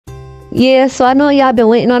Yeah, so I know y'all been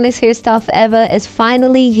waiting on this hairstyle forever. It's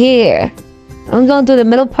finally here. I'm gonna do the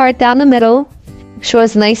middle part down the middle. Make sure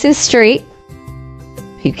it's nice and straight.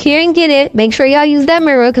 If you can't get it, make sure y'all use that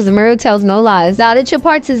mirror because the mirror tells no lies. Now that your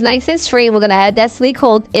parts is nice and straight, we're gonna add that sleek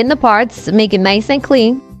hold in the parts to make it nice and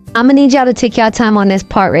clean. I'm gonna need y'all to take y'all time on this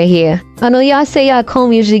part right here. I know y'all say y'all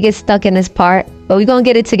comb usually gets stuck in this part, but we're gonna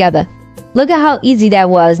get it together. Look at how easy that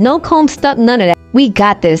was. No comb stuck, none of that. We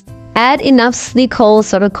got this. Add enough sleek hold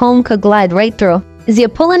so the comb could glide right through. As you're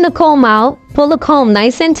pulling the comb out, pull the comb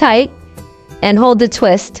nice and tight and hold the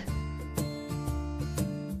twist.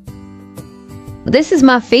 This is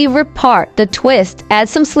my favorite part, the twist. Add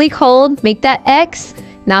some sleek hold, make that X.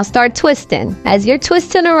 Now start twisting. As you're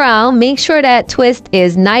twisting around, make sure that twist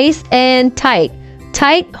is nice and tight.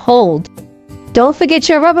 Tight hold. Don't forget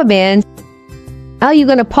your rubber bands. Now you're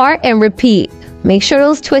gonna part and repeat. Make sure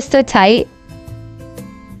those twists are tight.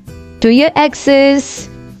 Do your X's,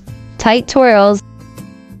 tight twirls.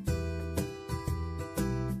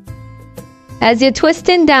 As you're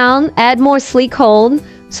twisting down, add more sleek hold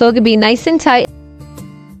so it can be nice and tight.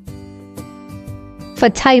 For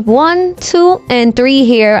type 1, 2, and 3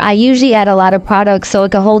 here, I usually add a lot of product so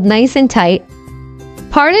it can hold nice and tight.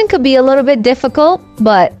 Parting could be a little bit difficult,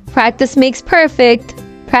 but practice makes perfect.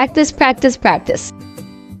 Practice, practice, practice.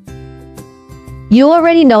 You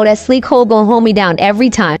already know that sleek hold gonna hold me down every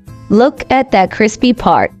time. Look at that crispy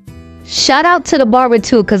part. Shout out to the barber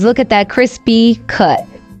too, cause look at that crispy cut.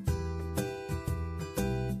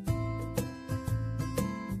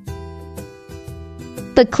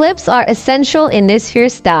 The clips are essential in this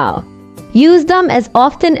hairstyle. Use them as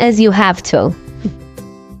often as you have to.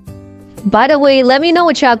 By the way, let me know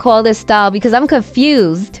what y'all call this style because I'm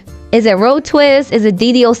confused. Is it Ropetwist? Is it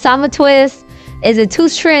Didi Osama twist? Is it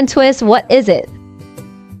two-strand twist? What is it?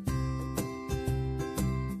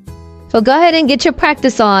 So go ahead and get your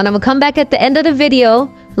practice on. I'm gonna come back at the end of the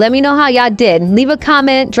video. Let me know how y'all did. Leave a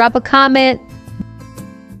comment, drop a comment.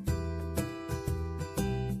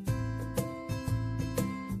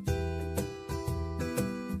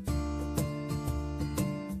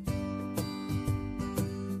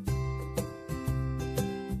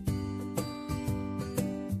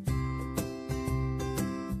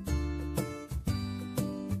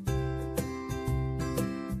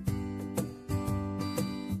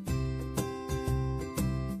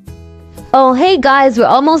 Oh, hey guys, we're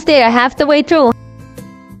almost there, half the way through.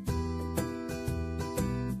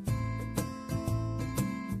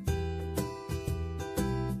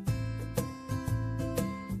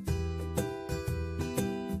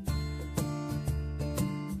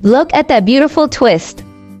 Look at that beautiful twist.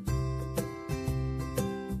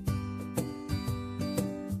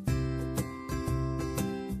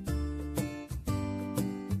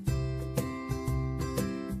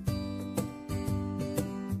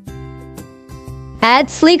 Add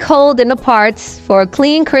sleek hold in the parts for a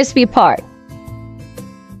clean, crispy part.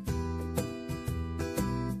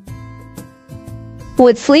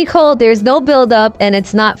 With sleek hold, there's no buildup and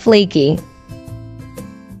it's not flaky.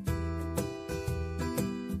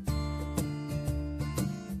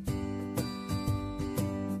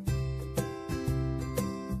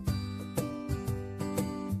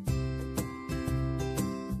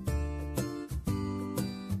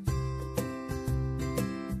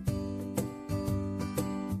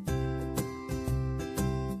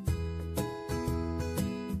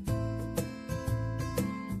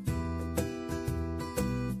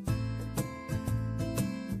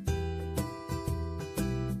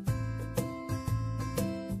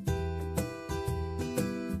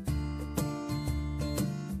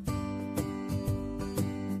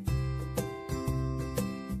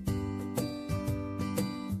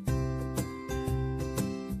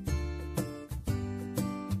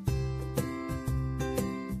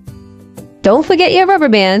 Don't forget your rubber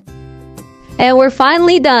band. And we're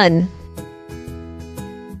finally done.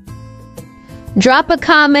 Drop a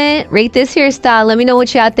comment, rate this hairstyle, let me know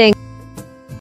what y'all think.